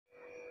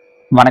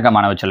வணக்கம்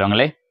மாணவ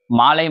செல்வங்களே.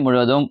 மாலை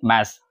முழுவதும்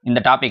மேத்ஸ் இந்த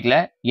டாபிக்ல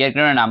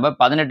ஏற்கனவே நாம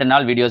 18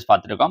 நாள் வீடியோஸ்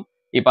பார்த்துருக்கோம்.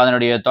 இப்போ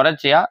அதனுடைய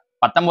தொடர்ச்சியா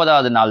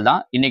 19வது நாள் தான்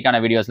இன்னைக்கான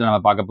வீடியோஸ்ல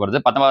நம்ம பார்க்க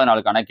போறது. 19வது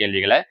நாளுக்கான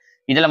கேள்விகளை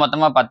இதுல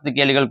மொத்தமா 10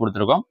 கேள்விகள்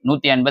கொடுத்துருக்கோம்.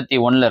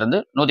 181ல இருந்து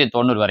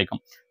 190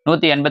 வரைக்கும்.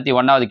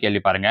 181வது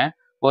கேள்வி பாருங்க.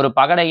 ஒரு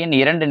பகடையின்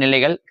 2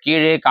 நிலைகள்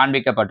கீழே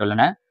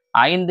காண்பிக்கப்பட்டுள்ளன.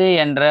 5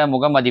 என்ற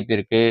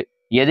முகமதிப்பிற்கு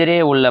எதிரே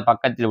உள்ள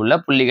பக்கத்தில் உள்ள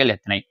புள்ளிகள்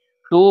எத்தனை?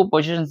 2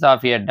 positions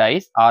of a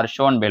dice are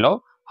shown below.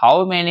 How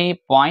many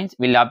points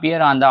will appear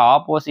on the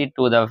opposite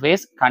to the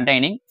face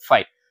containing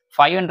 5?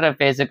 5 என்ற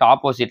ஃபேஸுக்கு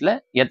ஆப்போசிட்ல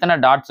எத்தனை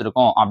டாட்ஸ்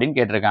இருக்கும் அப்படின்னு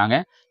கேட்டிருக்காங்க.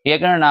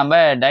 ஏற்கனவே நாம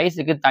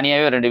டைஸுக்கு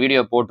தனியாகவே 2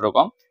 வீடியோ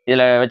போட்டிருக்கோம்.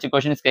 இதுல வச்சு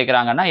கொஸ்டின்ஸ்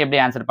கேட்குறாங்கன்னா எப்படி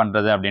ஆன்சர்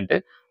பண்றது அப்படின்ட்டு.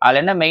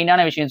 அதுல என்ன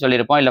மெயினான விஷயம்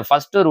சொல்லியிருப்போம், இல்லை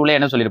ஃபர்ஸ்ட் ரூலே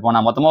என்ன சொல்லியிருப்போம்,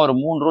 நான் மொத்தமா ஒரு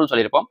 3 ரூல்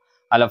சொல்லியிருப்போம்.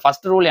 அதுல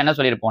ஃபர்ஸ்ட் ரூல் என்ன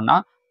சொல்லியிருப்போம்னா,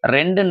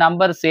 2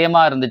 நம்பர்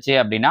சேமா இருந்துச்சு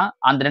அப்படின்னா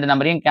அந்த 2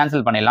 நம்பரையும்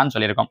கேன்சல் பண்ணிடலாம்னு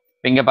சொல்லியிருக்கோம்.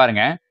 இப்போ இங்க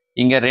பாருங்க,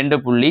 இங்க 2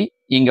 புள்ளி,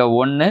 இங்க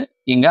 1,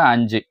 இங்க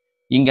 5,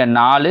 இங்க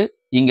 4,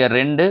 இங்க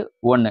 2,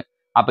 1.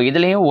 அப்ப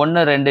இதுலயும்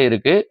 1 2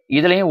 இருக்கு,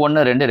 இதுலயும்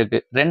 1 2 இருக்கு.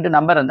 2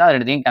 நம்பர் இருந்தா அது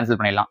ரெண்டுத்தையும் கேன்சல்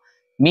பண்ணிடலாம்.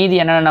 மீதி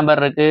என்னென்ன நம்பர்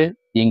இருக்கு?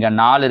 இங்க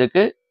 4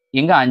 இருக்கு,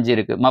 இங்க 5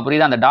 இருக்கு.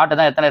 புரியுதா? அந்த டாட்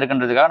தான் எத்தனை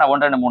இருக்குன்றதுக்காக நான்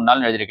 1 2 3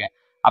 4 எழுதிருக்கேன்.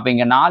 அப்ப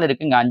இங்க 4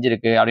 இருக்கு, இங்க 5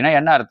 இருக்கு. அப்படின்னா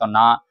என்ன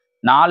அர்த்தம்னா,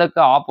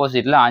 4க்கு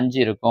ஆப்போசிட்ல 5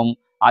 இருக்கும்.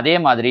 அதே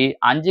மாதிரி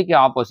 5க்கு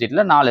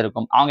ஆப்போசிட்ல 4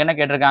 இருக்கும். அவங்க என்ன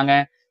கேட்டிருக்காங்க?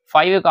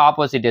 5க்கு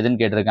ஆப்போசிட்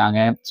எதுன்னு கேட்டிருக்காங்க.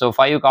 ஸோ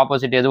 5க்கு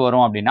ஆப்போசிட் எது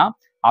வரும் அப்படின்னா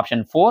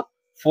ஆப்ஷன்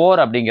 4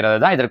 அப்படிங்கிறது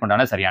தான்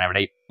இதற்குண்டான சரியான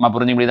விடை.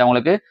 புரிஞ்சு முடியுதா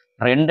உங்களுக்கு?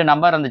 2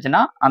 நம்பர் இருந்துச்சுன்னா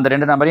அந்த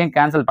 2 நம்பரையும்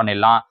கேன்சல்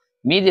பண்ணிடலாம்.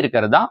 மீதி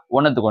இருக்கிறது தான்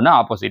ஒன்னுக்கு ஒன்று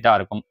ஆப்போசிட்டா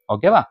இருக்கும்.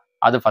 ஓகேவா?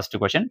 அது ஃபர்ஸ்ட்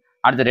கொஸ்டின்.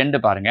 அடுத்து 2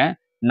 பாருங்க.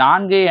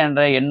 4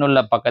 என்ற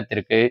எண்ணுள்ள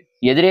பக்கத்திற்கு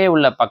எதிரே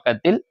உள்ள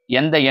பக்கத்தில்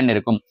எந்த எண்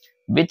இருக்கும்?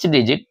 Which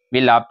digit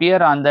will appear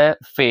on the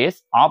face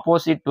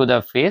opposite to the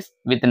face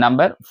with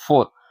number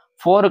 4?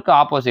 4க்கு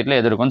ஆப்போசிட்ல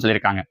எது இருக்கும்னு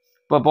சொல்லியிருக்காங்க.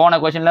 இப்போ போன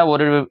கொஸ்டின்ல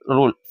ஒரு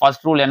ரூல்,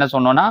 ஃபர்ஸ்ட் ரூல் என்ன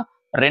சொன்னோம்னா,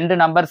 2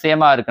 நம்பர்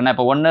சேமா இருக்குன்னா,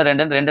 இப்போ 1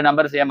 2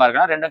 நம்பர் சேமா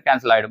இருக்குன்னா 2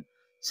 கேன்சல் ஆயிடும்.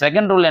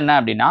 செகண்ட் ரூல் என்ன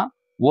அப்படின்னா,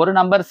 ஒரு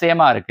நம்பர்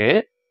சேமா இருக்கு,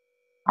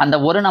 அந்த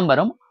ஒரு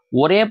நம்பரும்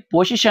ஒரே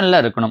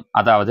பொசிஷன்ல இருக்கணும்.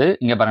 அதாவது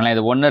இங்க பாருங்களேன்,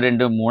 இது 1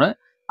 2 3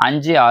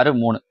 5 6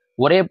 3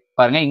 ஒரே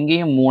பாருங்க,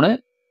 இங்கேயும் 3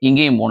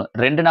 இங்கேயும் 3.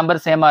 2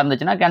 நம்பர் சேமா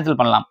இருந்துச்சுன்னா கேன்சல்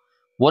பண்ணலாம்.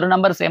 ஒரு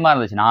நம்பர் சேமா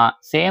இருந்துச்சுன்னா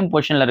சேம்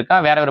பொசிஷன்ல இருக்கா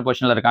வேற வேற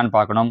பொசிஷன்ல இருக்கான்னு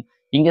பார்க்கணும்.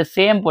 இங்க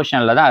சேம்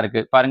பொசிஷன்ல தான்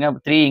இருக்கு. பாருங்க,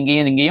 3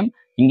 இங்கேயும்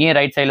இங்கேயும்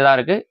ரைட் சைடுல தான்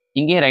இருக்கு,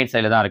 இங்கேயும் ரைட்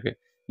சைடுல தான் இருக்கு.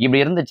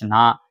 இப்படி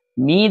இருந்துச்சுன்னா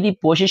மீதி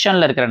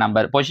பொசிஷன்ல இருக்கிற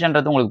நம்பர்,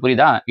 பொசிஷன்றது உங்களுக்கு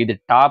புரியுதா? இது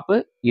டாப்,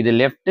 இது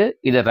லெஃப்ட்,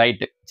 இது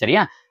ரைட்.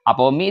 சரியா?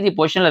 அப்போ மீதி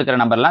பொசிஷன்ல இருக்கிற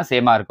நம்பர்லாம்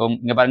சேமா இருக்கும்.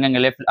 இங்க பாருங்க,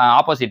 இங்க லெஃப்ட்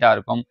ஆப்போசிட்டா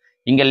இருக்கும்.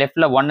 இங்க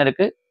லெஃப்ட்ல 1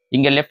 இருக்கு,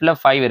 இங்க லெஃப்ட்ல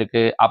 5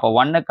 இருக்கு. அப்போ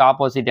 1க்கு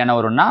ஆப்போசிட் என்ன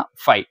வரும்னா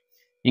 5.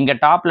 இங்க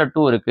டாப்ல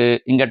 2 இருக்கு,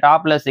 இங்க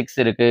டாப்ல 6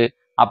 இருக்கு.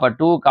 அப்ப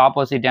 2க்கு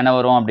ஆப்போசிட் என்ன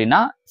வரும் அப்படின்னா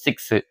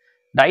 6.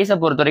 டைஸை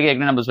பொறுத்த வரைக்கும்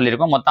ஏற்கனவே நம்ம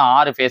சொல்லியிருக்கோம், மொத்தம்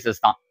 6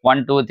 ஃபேஸஸ் தான்.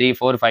 1 2 3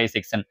 4 5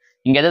 6.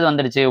 இங்க எது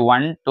வந்துருச்சு?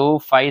 1 2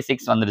 5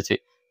 6 வந்துருச்சு.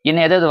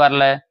 இன்னும் எது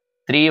வரல?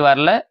 3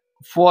 வரல,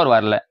 4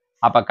 வரல.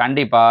 அப்ப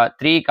கண்டிப்பா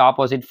 3க்கு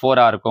ஆப்போசிட்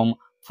 4ஆ இருக்கும்,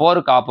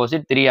 4க்கு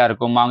ஆப்போசிட் 3ஆ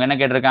இருக்கும். அவங்க என்ன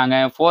கேட்டிருக்காங்க?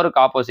 4க்கு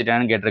ஆப்போசிட்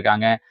என்னன்னு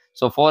கேட்டிருக்காங்க.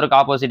 ஸோ 4க்கு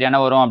ஆப்போசிட் என்ன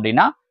வரும்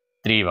அப்படின்னா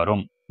 3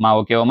 வரும்.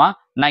 ஓகேவாமா?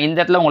 நான் இந்த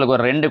இடத்துல உங்களுக்கு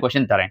ஒரு 2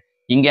 கொஸ்டின் தரேன்.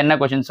 இங்க என்ன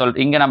கொஸ்டின்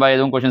இங்க நம்ம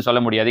எதுவும் கொஸ்டின் சொல்ல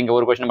முடியாது. இங்க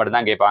ஒரு கொஸ்டின் மட்டும்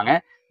தான் கேட்பாங்க.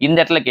 இந்த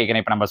இடத்துல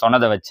கேட்கிறேன். இப்ப நம்ம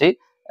சொன்னதை வச்சு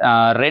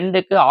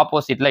 2க்கு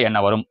ஆப்போசிட்ல என்ன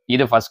வரும்?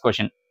 இது ஃபர்ஸ்ட்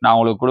கொஸ்டின். நான்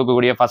உங்களுக்கு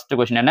கொடுக்கக்கூடிய ஃபர்ஸ்ட்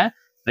கொஸ்டின் என்ன?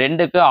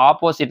 2க்கு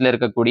ஆப்போசிட்ல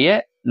இருக்கக்கூடிய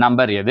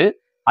நம்பர் எது?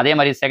 அதே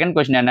மாதிரி செகண்ட்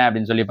கொஸ்டின் என்ன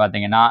அப்படின்னு சொல்லி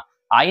பார்த்தீங்கன்னா,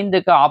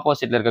 5க்கு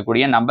ஆப்போசிட்ல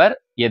இருக்கக்கூடிய நம்பர்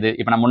எது?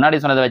 இப்போ நான் முன்னாடி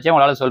சொன்னதை வச்சே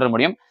உங்களால சொல்ல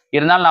முடியும்.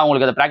 இருந்தாலும் நான்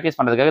உங்களுக்கு அதை ப்ராக்டிஸ்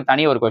பண்றதுக்காக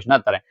தனி ஒரு கொஸ்டினா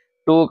தரேன்.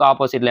 2க்கு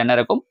ஆப்போசிட்ல என்ன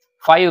இருக்கும்?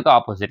 5க்கு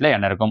ஆப்போசிட்ல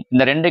என்ன இருக்கும்?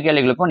 இந்த 2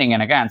 கேள்விகளுக்கும் நீங்க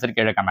எனக்கு ஆன்சர்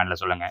கீழே கமெண்ட்ல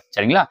சொல்லுங்க.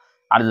 சரிங்களா?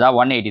 அடுத்ததா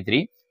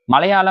 183.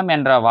 மலையாளம்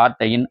என்ற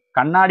வார்த்தையின்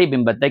கண்ணாடி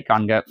பிம்பத்தை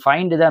காண்க.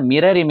 Find the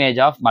mirror image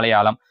of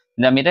Malayalam.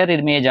 இந்த மிரர்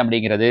இமேஜ்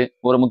அப்படிங்கிறது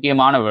ஒரு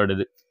முக்கியமான வேர்டு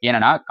இது.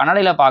 ஏன்னா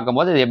கண்ணாடியில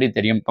பார்க்கும்போது இது எப்படி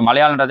தெரியும்? இப்போ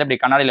மலையாளம்ன்றதை இப்படி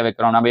கண்ணாடியில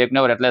வைக்கிறோம். நம்ம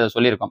ஏற்கனவே ஒரு இடத்துல இதை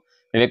சொல்லியிருக்கோம்.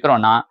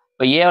 வைக்கிறோம்னா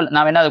இப்போ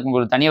நான் வேணா அதுக்கு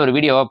உங்களுக்கு தனியாக ஒரு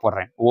வீடியோவா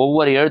போடுறேன்.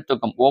 ஒவ்வொரு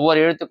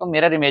எழுத்துக்கும்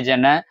மிரர் இமேஜ்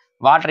என்ன,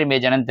 வாட்டர்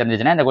இமேஜ் என்னன்னு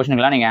தெரிஞ்சுச்சுன்னா இந்த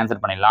கொஸ்டினுக்குலாம் நீங்க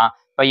ஆன்சர் பண்ணிடலாம்.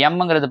 இப்போ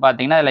எம்ங்கிறது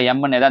பார்த்தீங்கன்னா இதில்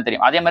எம்னே தான்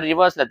தெரியும். அதே மாதிரி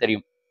ரிவர்ஸ்ல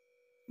தெரியும்.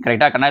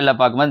 கரெக்டா? கண்ணாடியில்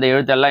பார்க்கும்போது இந்த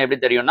எழுத்தெல்லாம் எப்படி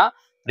தெரியும்னா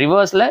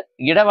ரிவர்ஸ்ல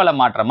இடவள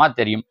மாற்றமா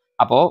தெரியும்.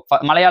 அப்போ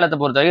மலையாளத்தை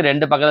பொறுத்தவரைக்கும்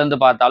 2 பக்கத்துல இருந்து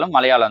பார்த்தாலும்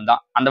மலையாளம்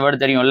தான். அந்த வேர்டு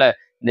தெரியும்ல.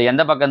 இந்த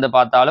எந்த பக்கம் இருந்து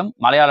பார்த்தாலும்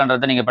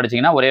மலையாளன்றதை நீங்க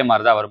படிச்சீங்கன்னா ஒரே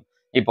மாதிரி தான் வரும்.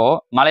 இப்போ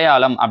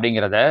மலையாளம்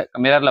அப்படிங்கிறத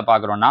மிரர்ல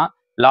பாக்குறோம்னா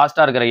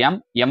லாஸ்டா இருக்கிற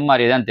எம்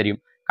மாதிரியே தான்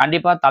தெரியும்.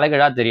 கண்டிப்பா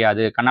தலைகீழா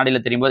தெரியாது. கண்ணாடியில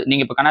தெரியும் போது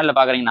நீங்க இப்ப கண்ணாடியில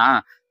பாக்குறீங்கன்னா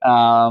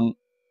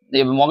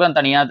முகம்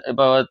தனியா,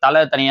 இப்போ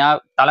தலை தனியா,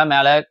 தலை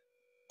மேல,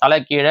 தலை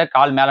கீழே,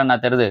 கால் மேல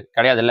நான் தெரியுது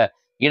கிடையாது இல்ல.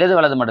 இடது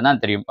வலது மட்டும்தான்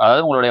தெரியும்.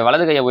 அதாவது உங்களுடைய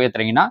வலது கையை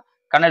உயர்த்துறீங்கன்னா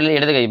கண்ணாடியில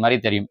இடது கை மாதிரி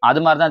தெரியும்.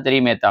 அது மாதிரி தான்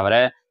தெரியுமே தவிர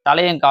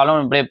தலையும்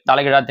காலும் இப்படியே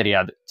தலைகீழா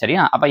தெரியாது.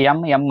 சரியா? அப்ப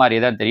எம்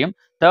மாதிரியே தான் தெரியும்.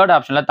 தேர்ட்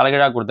ஆப்ஷன்ல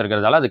தலைகீழா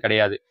கொடுத்துருக்கிறதால அது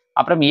கிடையாது.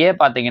 அப்புறம் ஏ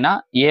பார்த்தீங்கன்னா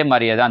ஏ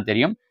மாதிரியே தான்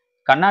தெரியும்.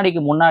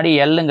 கண்ணாடிக்கு முன்னாடி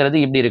எல்லுங்கிறது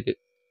இப்படி இருக்கு.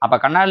 அப்ப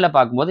கண்ணாடியில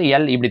பார்க்கும்போது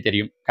எல் இப்படி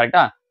தெரியும்.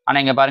 கரெக்டா? ஆனா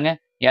இங்க பாருங்க,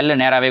 எல்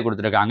நேராவே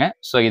கொடுத்துருக்காங்க.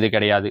 ஸோ இது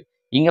கிடையாது.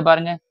 இங்க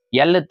பாருங்க,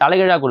 எல்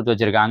தலைகீழா கொடுத்து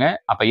வச்சிருக்காங்க.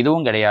 அப்ப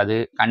இதுவும் கிடையாது.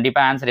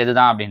 கண்டிப்பா ஆன்சர்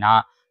எதுதான் அப்படின்னா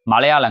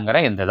மலையாளங்கிற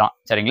இந்த தான்.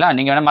 சரிங்களா?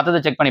 நீங்க வேணா மத்தத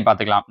செக் பண்ணி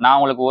பார்த்துக்கலாம். நான்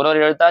உங்களுக்கு ஒரு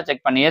எழுத்தா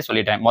செக் பண்ணியே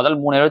சொல்லிட்டேன். முதல்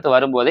 3 எழுத்து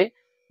வரும்போதே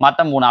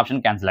மத்த 3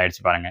 ஆப்ஷன் கேன்சல்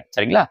ஆயிடுச்சு பாருங்க.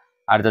 சரிங்களா?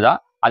 அடுத்ததா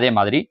அதே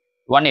மாதிரி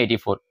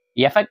 184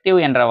 எஃபெக்டிவ்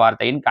என்ற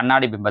வார்த்தையின்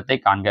கண்ணாடி பிம்பத்தை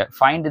காண்க.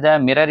 Find the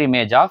mirror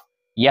image of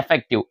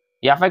effective.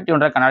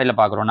 எஃபெக்டிவ்ன்ற கண்ணாடியில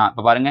பார்க்குறோம்னா,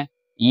 இப்ப பாருங்க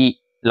இ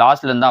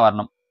லாஸ்ட்ல இருந்து தான்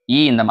வரணும். இ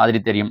இந்த மாதிரி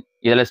தெரியும்.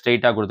 இதுல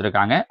ஸ்ட்ரெயிட்டா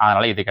கொடுத்துருக்காங்க.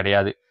 அதனால இது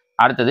கிடையாது.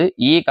 அடுத்தது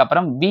ஈக்கு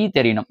அப்புறம் வி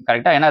தெரியணும்.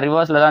 கரெக்டா? ஏன்னா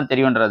ரிவர்ஸ்ல தான்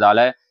தெரியுன்றதால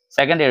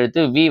செகண்ட்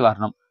எழுத்து வி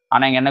வரணும்.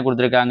 ஆனா இங்க என்ன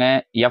கொடுத்துருக்காங்க?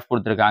 எஃப்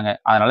கொடுத்துருக்காங்க.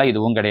 அதனால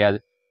இதுவும் கிடையாது.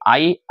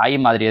 ஐ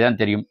மாதிரியே தான்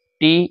தெரியும்.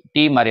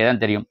 டி மாதிரியே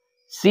தான் தெரியும்.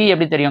 சி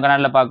எப்படி தெரியும்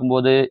கண்ணாடியில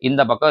பார்க்கும்போது?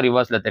 இந்த பக்கம்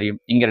ரிவர்ஸ்ல தெரியும்.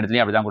 இங்க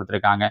இடத்துலயும் அப்படிதான்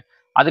கொடுத்துருக்காங்க.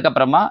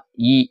 அதுக்கப்புறமா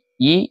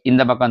இ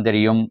இந்த பக்கம்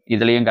தெரியும்.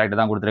 இதுலயும் கரெக்டா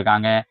தான்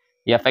கொடுத்துருக்காங்க.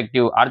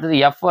 எஃபெக்டிவ். அடுத்தது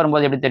எஃப்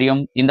வரும்போது எப்படி தெரியும்?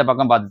 இந்த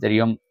பக்கம் பார்த்து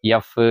தெரியும்.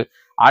 எஃப்.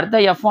 அடுத்த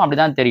எஃப்பும்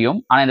அப்படிதான் தெரியும்.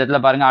 ஆனா இந்த இடத்துல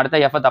பாருங்க அடுத்த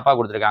எஃப் தப்பா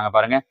கொடுத்துருக்காங்க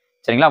பாருங்க.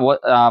 சரிங்களா?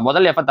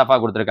 முதல் எஃப் தப்பா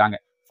கொடுத்துருக்காங்க.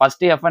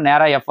 ஃபர்ஸ்ட் எஃப்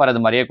நேரா எஃப்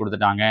வரது மாதிரியே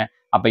கொடுத்துட்டாங்க.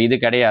 அப்ப இது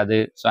கிடையாது.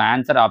 So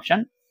answer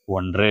option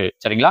 1.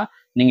 சரிங்களா?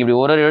 நீங்க இப்படி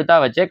ஒரு எழுத்தா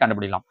வச்சே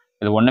கண்டுபிடிக்கலாம்.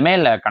 இது ஒண்ணுமே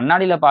இல்லை.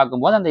 கண்ணாடியில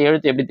பார்க்கும்போது அந்த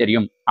எழுத்து எப்படி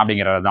தெரியும்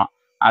அப்படிங்கிறது தான்.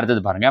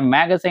 அடுத்தது பாருங்க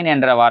மேகசைன்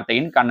என்ற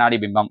வார்த்தையின் கண்ணாடி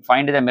பிம்பம்.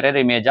 Find the mirror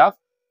image of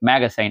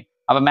magazine.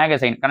 அப்ப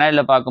மேகசைன்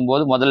கண்ணாடியில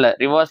பார்க்கும்போது முதல்ல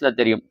ரிவர்ஸ்ல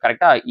தெரியும்.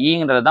 கரெக்டா?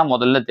 ஈங்கிறது தான்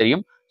முதல்ல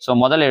தெரியும். ஸோ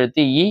முதல்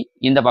எழுத்து இ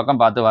இந்த பக்கம்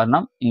பார்த்து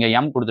வரணும். இங்க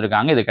எம்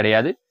கொடுத்துருக்காங்க. இது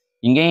கிடையாது.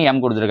 இங்கேயும்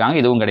எம் கொடுத்துருக்காங்க.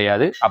 இதுவும்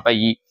கிடையாது. அப்ப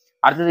இ.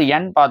 அடுத்தது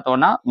என்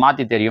பார்த்தோம்னா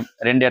மாத்தி தெரியும்.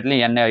 ரெண்டு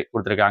இடத்துலயும் என்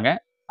கொடுத்துருக்காங்க.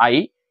 ஐ.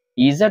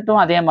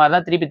 இசட்டும் அதே மாதிரி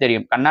தான் திருப்பி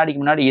தெரியும்.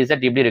 கண்ணாடிக்கு முன்னாடி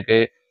இசட் இப்படி இருக்கு.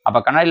 அப்ப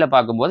கண்ணாடியில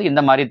பார்க்கும்போது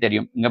இந்த மாதிரி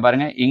தெரியும். இங்க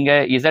பாருங்க இங்க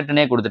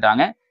இசட்னே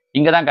கொடுத்துட்டாங்க.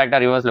 இங்க தான் கரெக்டா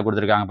ரிவர்ஸ்ல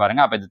கொடுத்துருக்காங்க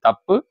பாருங்க. அப்ப இது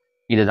தப்பு.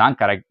 இதுதான்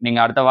கரெக்ட். நீங்க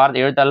அடுத்த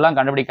வார்த்தை எழுத்தெல்லாம்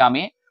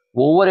கண்டுபிடிக்காமே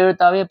ஒவ்வொரு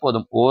எழுத்தாவே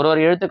போதும். ஒரு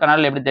எழுத்து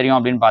கண்ணாடியில் எப்படி தெரியும்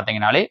அப்படின்னு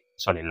பாத்தீங்கன்னாலே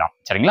சொல்லிடலாம்.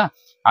 சரிங்களா?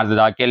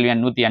 அதுதான் கேள்வி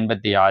எண்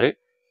 186.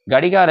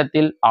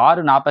 கடிகாரத்தில்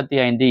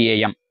 6:45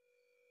 AM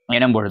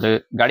எனும் பொழுது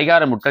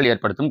கடிகார முட்கள்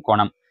ஏற்படுத்தும்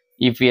கோணம்.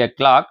 If a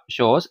clock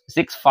shows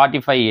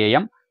 6:45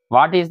 AM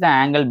what is the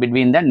angle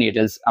between the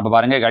needles? அப்ப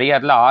பாருங்க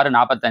கடிகாரத்துல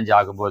 6:45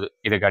 ஆகும்போது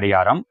இது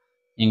கடிகாரம்.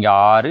 இங்க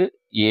 6,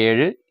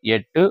 7,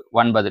 8,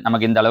 9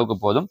 நமக்கு இந்த அளவுக்கு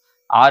போதும்.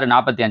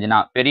 6:45னா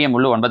பெரிய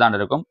முள்ளு 9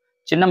 இருக்கும்.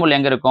 சின்ன முள்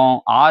எங்க இருக்கும்?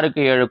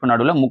 6க்கு 7க்கும்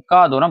நடுவில் முக்கா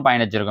தூரம்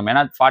பயணிச்சிருக்கும்.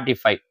 ஏன்னா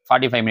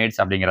 45 மினிட்ஸ்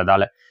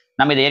அப்படிங்கிறதால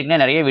நம்ம இதை ஏற்கனவே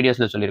நிறைய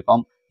வீடியோஸ்ல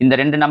சொல்லியிருக்கோம். இந்த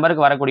ரெண்டு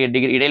நம்பருக்கு வரக்கூடிய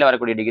டிகிரி இடையில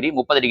வரக்கூடிய டிகிரி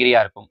 30 டிகிரியா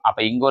இருக்கும். அப்ப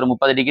இங்க ஒரு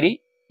 30 டிகிரி,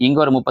 இங்க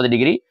ஒரு 30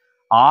 டிகிரி,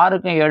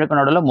 6க்கும் 7க்கும்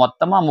நடுவில்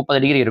மொத்தமா 30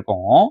 டிகிரி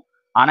இருக்கும்.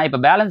 ஆனா இப்ப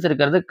பேலன்ஸ்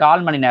இருக்கிறது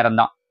 1/4 மணி நேரம்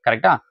தான்.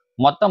 கரெக்டா?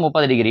 மொத்தம்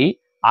 30 டிகிரி,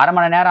 அரை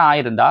மணி நேரம்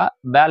ஆயிருந்தா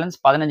பேலன்ஸ்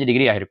 15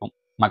 டிகிரி ஆயிருக்கும்.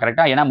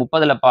 கரெக்டா? ஏன்னா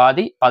 30ல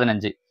பாதி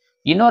 15.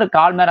 இன்னொரு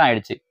 1/4 நேரம்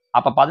ஆயிடுச்சு.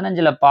 அப்ப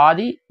 15ல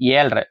பாதி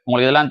 7:30.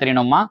 உங்களுக்கு இதெல்லாம்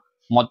தெரியணுமா?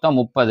 மொத்தம்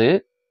 30,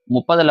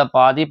 30ல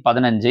பாதி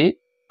 15,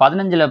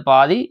 15ல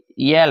பாதி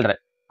 7:30.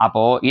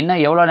 அப்போ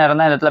இன்னும் எவ்வளவு நேரம்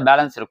தான் இந்த இடத்துல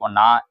பேலன்ஸ்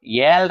இருக்கும்னா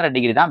 7:30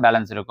 டிகிரி தான்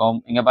பேலன்ஸ் இருக்கும்.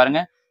 இங்க பாருங்க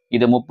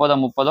இது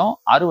 30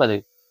 60.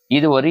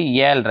 இது ஒரு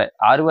 7:30.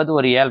 60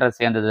 ஒரு 7:30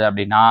 சேர்ந்தது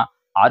அப்படின்னா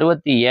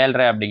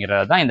 67:30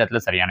 அப்படிங்கிறது தான் இந்த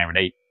இடத்துல சரியான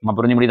விடை. நம்ம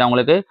புரிஞ்சு முடியுதா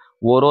உங்களுக்கு?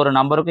 ஒரு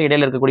நம்பருக்கும்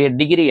இடையில இருக்கக்கூடிய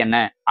டிகிரி என்ன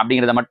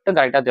அப்படிங்கிறத மட்டும்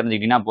கரெக்டா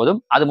தெரிஞ்சுக்கிட்டீங்கன்னா போதும்.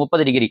 அது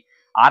 30 டிகிரி.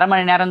 அரை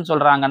மணி நேரம்னு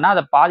சொல்றாங்கன்னா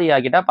அதை பாதி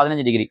ஆக்கிட்டா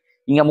 15 டிகிரி.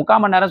 இங்க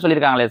 3/4 மணி நேரம்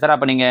சொல்லியிருக்காங்களே சார்,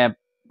 அப்ப நீங்க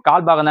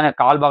கால்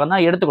பாகம்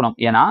தான் எடுத்துக்கணும்.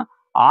 ஏன்னா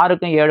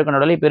 6க்கும் 7க்கும்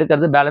நடுவில் இப்ப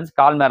இருக்கிறது பேலன்ஸ்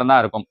 1/4 நேரம்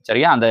தான் இருக்கும்.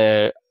 சரியா? அந்த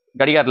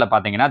கடிகாரத்துல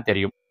பாத்தீங்கன்னா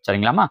தெரியும்.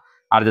 சரிங்களாமா?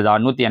 அடுத்தது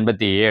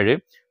 187.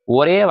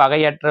 ஒரே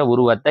வகையற்ற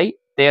உருவத்தை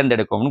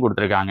தேர்ந்தெடுக்கும்னு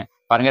கொடுத்துருக்காங்க.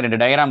 பாருங்க 2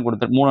 டயக்ராம்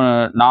கொடுத்து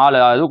 4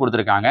 இது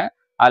கொடுத்துருக்காங்க.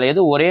 அதுல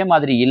எது ஒரே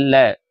மாதிரி இல்ல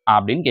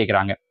அப்படின்னு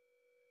கேட்குறாங்க.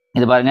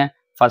 இது பாருங்க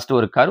ஃபர்ஸ்ட்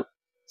ஒரு கர்வ்,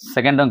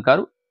 செகண்டும்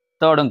கர்வ்,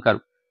 தேர்டும்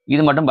கர்வ்.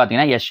 இது மட்டும்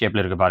பாத்தீங்கன்னா எஸ்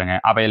ஷேப்ல இருக்கு பாருங்க.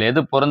 அப்ப இதுல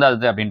எது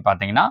பொருந்தாது அப்படின்னு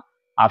பாத்தீங்கன்னா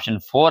ஆப்ஷன்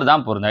 4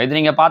 தான் பொருந்தும். இது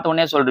நீங்க பார்த்த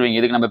உடனே சொல்றீங்க.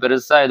 இதுக்கு நம்ம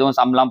பெருசா எதுவும்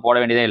சம்லாம் போட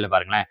வேண்டியதே இல்லை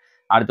பாருங்களேன்.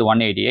 அடுத்து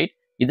 188.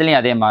 இதுலயும்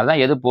அதே மாதிரி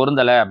தான் எது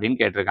பொருந்தலை அப்படின்னு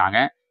கேட்டிருக்காங்க.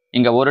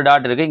 இங்க ஒரு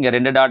டாட் இருக்கு, இங்க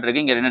 2 டாட்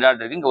இருக்கு, இங்க 2 டாட்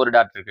இருக்கு, இங்க ஒரு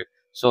டாட் இருக்கு.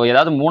 ஸோ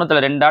ஏதாவது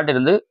 3த்துல 2 டாட்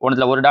இருந்து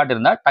 1த்துல ஒரு டாட்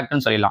இருந்தா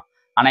டக்குன்னு சொல்லிடலாம்.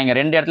 ஆனா இங்க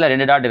 2 இடத்துல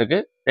 2 டாட் இருக்கு,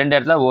 2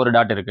 இடத்துல ஒரு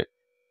டாட் இருக்கு.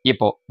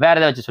 இப்போ வேற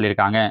எதை வச்சு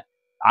சொல்லியிருக்காங்க?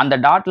 அந்த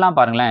டாட்லாம்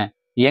பாருங்களேன்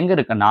எங்க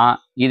இருக்குன்னா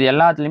இது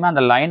எல்லாத்துலயுமே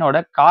அந்த லைனோட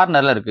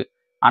கார்னர்ல இருக்கு.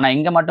 ஆனா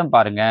இங்க மட்டும்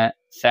பாருங்க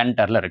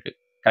சென்டர்ல இருக்கு.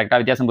 கரெக்டா?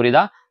 வித்தியாசம்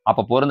புரியுதா?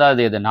 அப்ப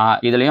பொருந்தாதது எதுனா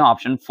இதுலயும்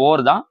ஆப்ஷன்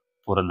 4 தான்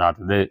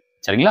பொருந்தாதது.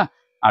 சரிங்களா?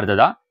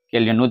 அடுத்ததா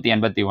கேள்வி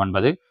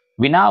 189.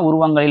 வினா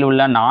உருவங்களில்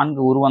உள்ள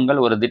 4 உருவங்கள்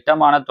ஒரு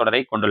திட்டமான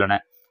தொடரை கொண்டுள்ளன.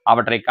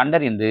 அவற்றை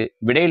கண்டறிந்து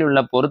விடையில் உள்ள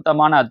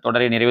பொருத்தமான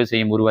அத்தொடரை நிறைவு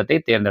செய்யும் உருவத்தை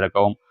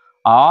தேர்ந்தெடுக்கவும்.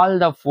 All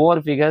the 4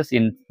 figures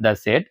in the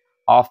set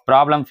of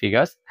problem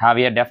figures have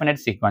a definite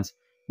sequence.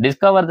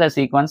 Discover the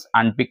sequence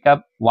and pick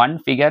up one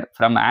figure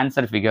from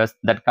answer figures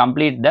that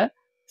complete the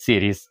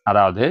series.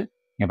 அதாவது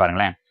இங்க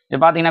பாருங்களேன். இது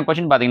பாத்தீங்கன்னா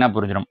கொஸ்டின் பாத்தீங்கன்னா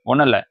புரிஞ்சிடும்.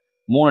 ஒன்றும் இல்லை,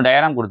 3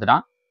 டயக்ராம்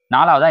கொடுத்துட்டான்.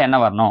 4வதா என்ன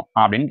வரணும்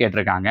அப்படின்னு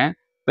கேட்டிருக்காங்க.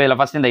 இப்போ இதில்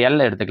ஃபர்ஸ்ட் இந்த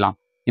எல் எடுத்துக்கலாம்.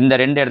 இந்த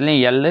 2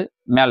 இடத்துலையும் எல்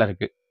மேலே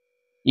இருக்கு,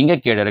 இங்கே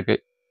கீழே இருக்கு.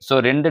 ஸோ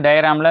 2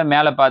 டயக்ராம்ல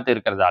மேலே பார்த்து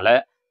இருக்கிறதால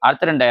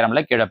அடுத்த 2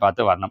 டயக்ராம்ல கீழே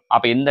பார்த்து வரணும்.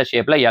 அப்போ இந்த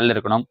ஷேப்ல எல்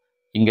இருக்கணும்.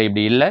 இங்கே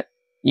இப்படி இல்லை,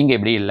 இங்கே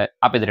இப்படி இல்லை.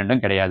 அப்போ இது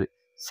ரெண்டும் கிடையாது.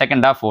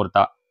 செகண்டா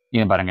ஃபோர்த்தா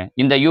இது பாருங்க.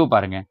 இந்த யூ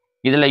பாருங்க.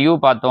 இதில் யூ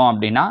பார்த்தோம்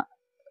அப்படின்னா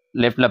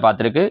லெஃப்ட்ல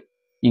பார்த்துருக்கு,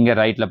 இங்கே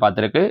ரைட்ல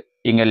பார்த்துருக்கு,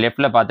 இங்கே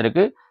லெஃப்ட்ல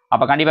பார்த்துருக்கு,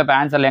 அப்போ கண்டிப்பாக இப்போ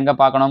ஆன்சரில் எங்கே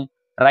பார்க்கணும்,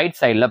 ரைட்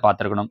சைடில்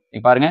பார்த்துருக்கணும்.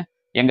 இப்போ பாருங்க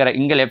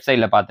இங்கே லெஃப்ட்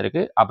சைடில்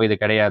பார்த்துருக்கு. அப்போ இது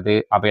கிடையாது.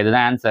 அப்போ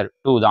இதுதான் ஆன்சர்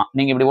 2 தான்.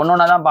 நீங்கள் இப்படி ஒன்று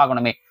ஒன்றா தான்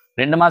பார்க்கணுமே.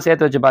 2மா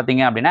சேர்த்து வச்சு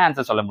பார்த்தீங்க அப்படின்னா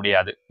ஆன்சர் சொல்ல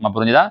முடியாது. நம்ம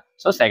புரிஞ்சுதா?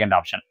 So second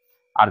option.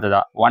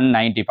 அடுத்ததா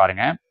 190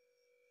 பாருங்க.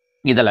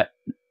 இதில்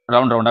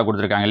ரவுண்டாக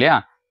கொடுத்துருக்காங்க இல்லையா,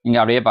 இங்கே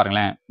அப்படியே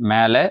பாருங்களேன்,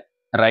 மேலே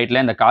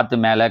ரைட்டில் இந்த காற்று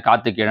மேலே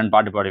காற்று கீழேன்னு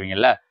பாட்டு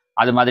பாடுவீங்கல்ல,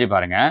 அது மாதிரி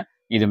பாருங்க.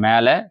 இது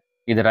மேலே,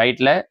 இது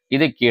ரைட்டில்,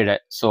 இது கீழே.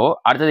 ஸோ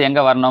அடுத்தது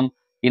எங்கே வரணும்,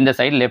 இந்த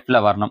சைடு லெஃப்டில்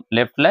வரணும்.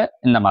 லெஃப்டில்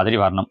இந்த மாதிரி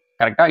வரணும்.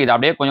 கரெக்டாக இது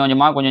அப்படியே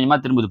கொஞ்சம் கொஞ்சமாக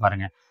திரும்புது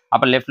பாருங்க.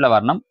 அப்போ லெஃப்டில்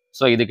வரணும்.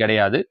 ஸோ இது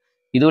கிடையாது.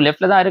 இதுவும்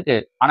லெஃப்டில் தான்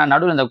இருக்குது. ஆனால்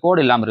நடுவில் இந்த கோடு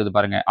இல்லாமல் இருக்குது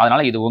பாருங்க.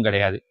 அதனால இதுவும்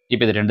கிடையாது.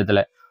 இப்போ இது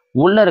ரெண்டுத்தில்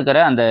உள்ளே இருக்கிற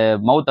அந்த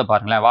மவுத்தை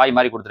பாருங்களேன், வாய்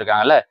மாதிரி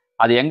கொடுத்துருக்காங்கல்ல,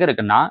 அது எங்கே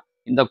இருக்குன்னா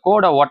இந்த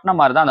கோடை ஒட்டின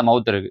மாதிரி தான் அந்த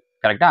மவுத் இருக்கு.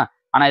 கரெக்டா?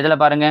 ஆனால்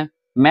இதில் பாருங்க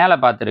மேலே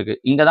பார்த்துருக்கு.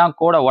 இங்கே தான்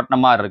கோடை ஒட்டின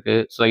மாதிரி இருக்கு.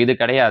 ஸோ இது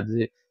கிடையாது.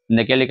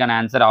 இந்த கேள்விக்கான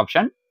ஆன்சர்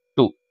ஆப்ஷன்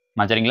 2.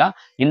 சரிங்களா?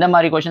 இந்த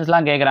மாதிரி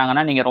கொஸ்டின்ஸ்லாம்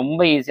கேட்குறாங்கன்னா நீங்கள்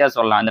ரொம்ப ஈஸியாக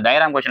சொல்லலாம். இந்த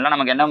டயக்ராம் கொஸ்டின்லாம்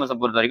நமக்கு என்ன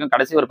பொறுத்த வரைக்கும்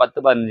கடைசி ஒரு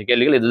 10-15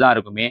 கேள்விகள் இதுதான்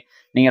இருக்குமே.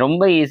 நீங்கள்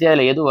ரொம்ப ஈஸியாக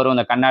இதில் எது வரும்,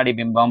 இந்த கண்ணாடி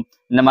பிம்பம்,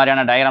 இந்த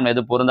மாதிரியான டயக்ராம்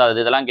எது பொருந்தாது,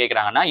 இதெல்லாம்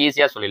கேட்குறாங்கன்னா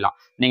ஈஸியாக சொல்லிடலாம்.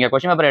 நீங்கள்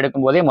கொஸ்டின் பேப்பர்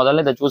எடுக்கும்போதே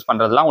முதல்ல இதை சூஸ்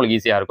பண்ணுறதுலாம் உங்களுக்கு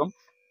ஈஸியாக இருக்கும்.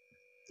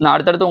 நான்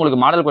அடுத்தடுத்து உங்களுக்கு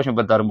மாடல் கொஸ்டின்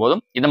பேப்பர்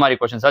தரும்போதும் இந்த மாதிரி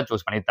கொஸ்டின்ஸாக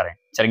சூஸ் பண்ணி தரேன்.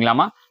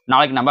 சரிங்களாமா?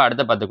 நாளைக்கு நம்ம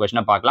அடுத்த 10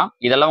 கொஸ்டினை பார்க்கலாம்.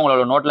 இதெல்லாம்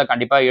உங்களோட நோட்டில்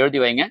கண்டிப்பாக எழுதி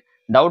வைங்க.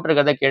 டவுட்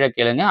இருக்கிறத கீழே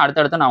கேளுங்க.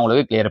 அடுத்தடுத்து நான்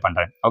உங்களுக்கு கிளியர்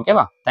பண்ணுறேன்.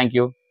 ஓகேவா?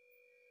 தேங்க்யூ.